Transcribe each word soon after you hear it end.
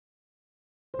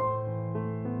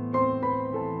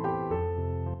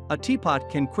A teapot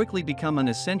can quickly become an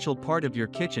essential part of your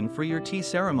kitchen for your tea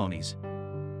ceremonies.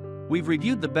 We've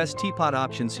reviewed the best teapot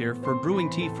options here for brewing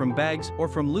tea from bags or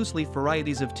from loose leaf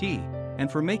varieties of tea, and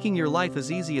for making your life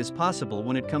as easy as possible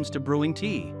when it comes to brewing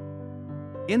tea.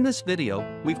 In this video,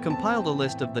 we've compiled a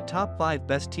list of the top 5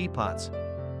 best teapots.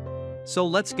 So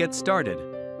let's get started.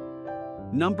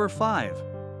 Number 5.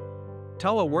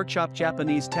 Towa Workshop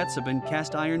Japanese Tetsubin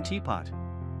Cast Iron Teapot.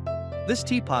 This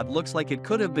teapot looks like it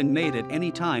could have been made at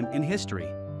any time in history.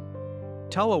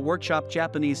 Towa Workshop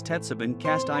Japanese Tetsubin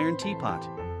Cast Iron Teapot.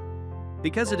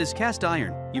 Because it is cast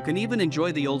iron, you can even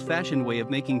enjoy the old-fashioned way of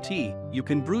making tea. You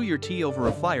can brew your tea over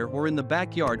a fire or in the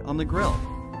backyard on the grill.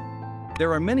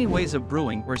 There are many ways of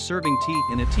brewing or serving tea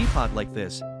in a teapot like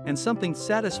this, and something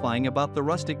satisfying about the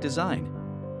rustic design.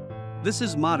 This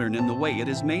is modern in the way it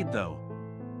is made though.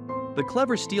 The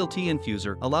clever steel tea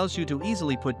infuser allows you to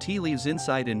easily put tea leaves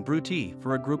inside and brew tea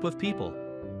for a group of people.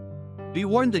 Be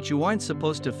warned that you aren't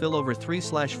supposed to fill over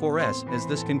 3/4s as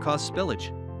this can cause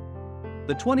spillage.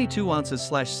 The 22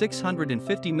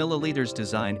 ounces/650 milliliters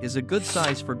design is a good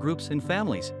size for groups and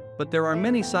families, but there are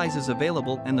many sizes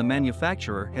available and the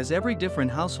manufacturer has every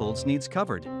different household's needs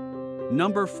covered.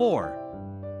 Number 4.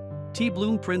 Tea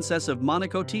Bloom Princess of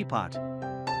Monaco Teapot.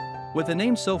 With a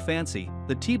name so fancy,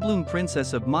 the Tea Bloom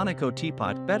Princess of Monaco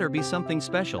Teapot better be something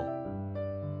special.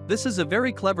 This is a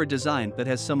very clever design that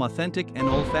has some authentic and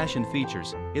old-fashioned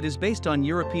features. It is based on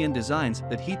European designs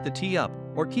that heat the tea up,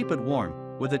 or keep it warm,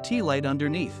 with a tea light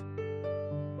underneath.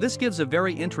 This gives a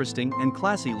very interesting and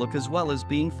classy look as well as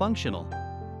being functional.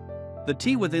 The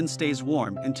tea within stays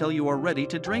warm until you are ready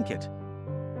to drink it.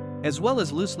 As well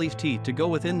as loose leaf tea to go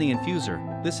within the infuser,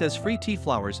 this has free tea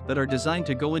flowers that are designed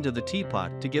to go into the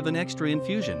teapot to give an extra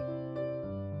infusion.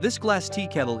 This glass tea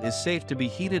kettle is safe to be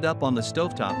heated up on the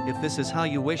stovetop if this is how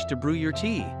you wish to brew your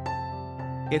tea.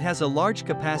 It has a large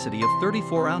capacity of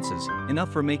 34 ounces, enough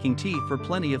for making tea for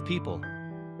plenty of people.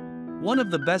 One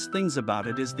of the best things about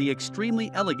it is the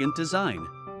extremely elegant design.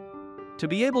 To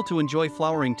be able to enjoy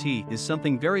flowering tea is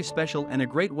something very special and a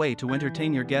great way to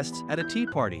entertain your guests at a tea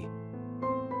party.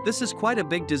 This is quite a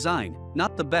big design,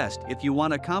 not the best if you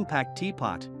want a compact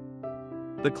teapot.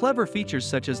 The clever features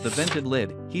such as the vented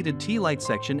lid, heated tea light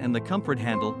section and the comfort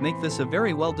handle make this a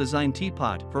very well-designed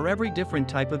teapot for every different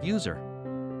type of user.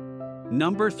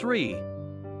 Number 3.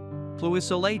 Pluie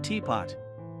Soleil Teapot.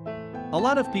 A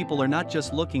lot of people are not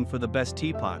just looking for the best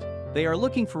teapot, they are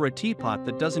looking for a teapot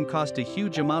that doesn't cost a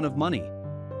huge amount of money.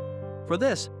 For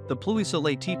this, the Pluie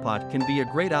Soleil teapot can be a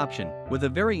great option, with a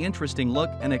very interesting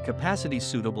look and a capacity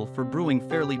suitable for brewing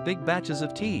fairly big batches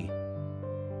of tea.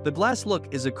 The glass look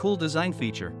is a cool design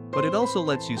feature, but it also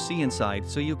lets you see inside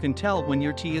so you can tell when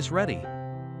your tea is ready.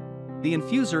 The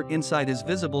infuser inside is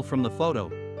visible from the photo.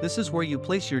 This is where you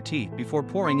place your tea before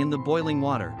pouring in the boiling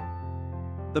water.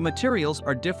 The materials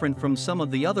are different from some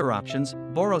of the other options.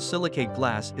 Borosilicate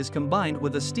glass is combined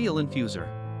with a steel infuser.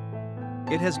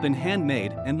 It has been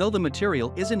handmade, and though the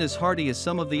material isn't as hardy as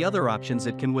some of the other options,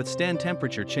 it can withstand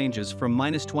temperature changes from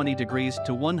 -20 degrees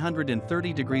to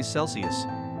 130 degrees Celsius.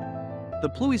 The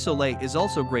Pluie Soleil is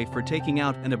also great for taking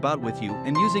out and about with you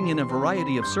and using in a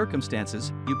variety of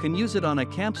circumstances. You can use it on a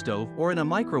camp stove or in a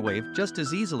microwave just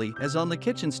as easily as on the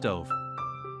kitchen stove.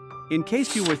 In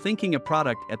case you were thinking a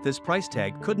product at this price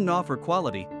tag couldn't offer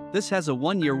quality, this has a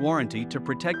 1-year warranty to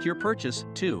protect your purchase,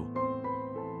 too.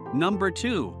 Number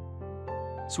 2.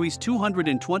 Swiss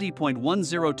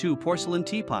 220.102 Porcelain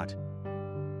Teapot.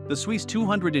 The Swiss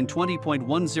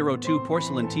 220.102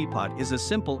 Porcelain Teapot is a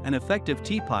simple and effective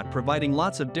teapot providing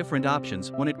lots of different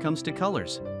options when it comes to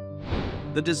colors.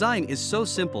 The design is so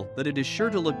simple that it is sure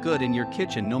to look good in your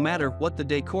kitchen no matter what the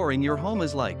decor in your home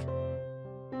is like.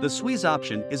 The Swiss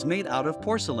option is made out of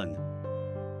porcelain.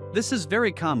 This is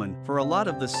very common for a lot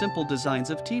of the simple designs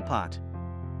of teapot.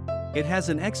 It has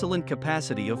an excellent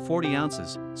capacity of 40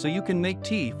 ounces, so you can make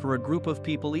tea for a group of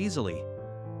people easily.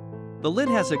 The lid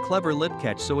has a clever lip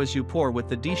catch so as you pour with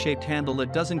the D-shaped handle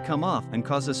it doesn't come off and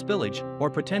cause a spillage or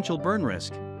potential burn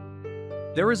risk.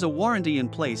 There is a warranty in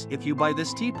place if you buy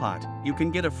this teapot. You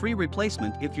can get a free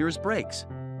replacement if yours breaks.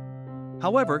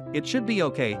 However, it should be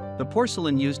okay. The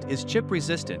porcelain used is chip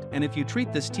resistant, and if you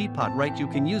treat this teapot right you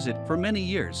can use it for many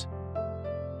years.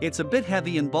 It's a bit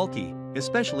heavy and bulky,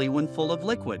 especially when full of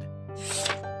liquid.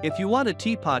 If you want a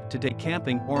teapot to take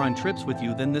camping or on trips with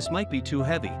you, then this might be too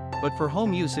heavy, but for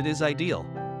home use it is ideal.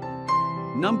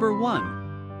 Number 1.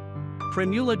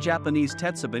 Primula Japanese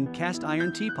Tetsubin Cast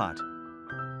Iron Teapot.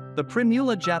 The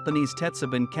Primula Japanese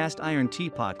Tetsubin Cast Iron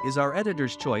Teapot is our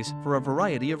editor's choice for a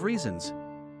variety of reasons.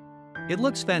 It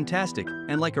looks fantastic,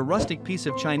 and like a rustic piece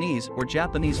of Chinese or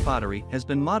Japanese pottery has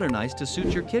been modernized to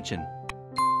suit your kitchen.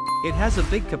 It has a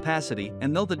big capacity,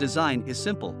 and though the design is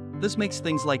simple, this makes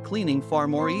things like cleaning far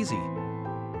more easy.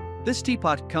 This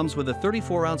teapot comes with a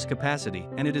 34-ounce capacity,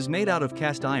 and it is made out of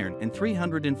cast iron and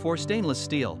 304 stainless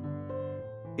steel.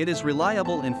 It is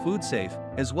reliable and food safe,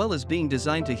 as well as being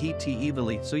designed to heat tea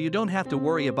evenly so you don't have to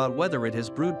worry about whether it has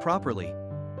brewed properly.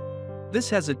 This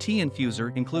has a tea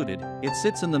infuser included. It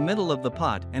sits in the middle of the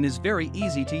pot and is very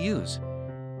easy to use.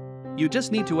 You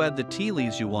just need to add the tea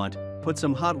leaves you want, put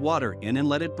some hot water in and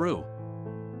let it brew.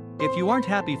 If you aren't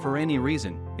happy for any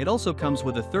reason, it also comes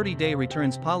with a 30-day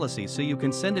returns policy so you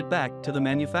can send it back to the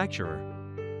manufacturer.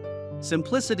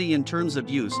 Simplicity in terms of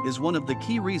use is one of the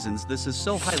key reasons this is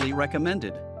so highly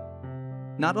recommended.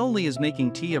 Not only is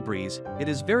making tea a breeze, it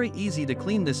is very easy to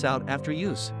clean this out after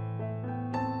use.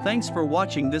 Thanks for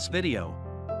watching this video.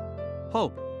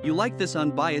 Hope you like this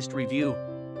unbiased review.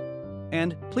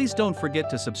 And please don't forget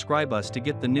to subscribe us to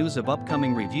get the news of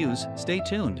upcoming reviews. Stay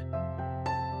tuned.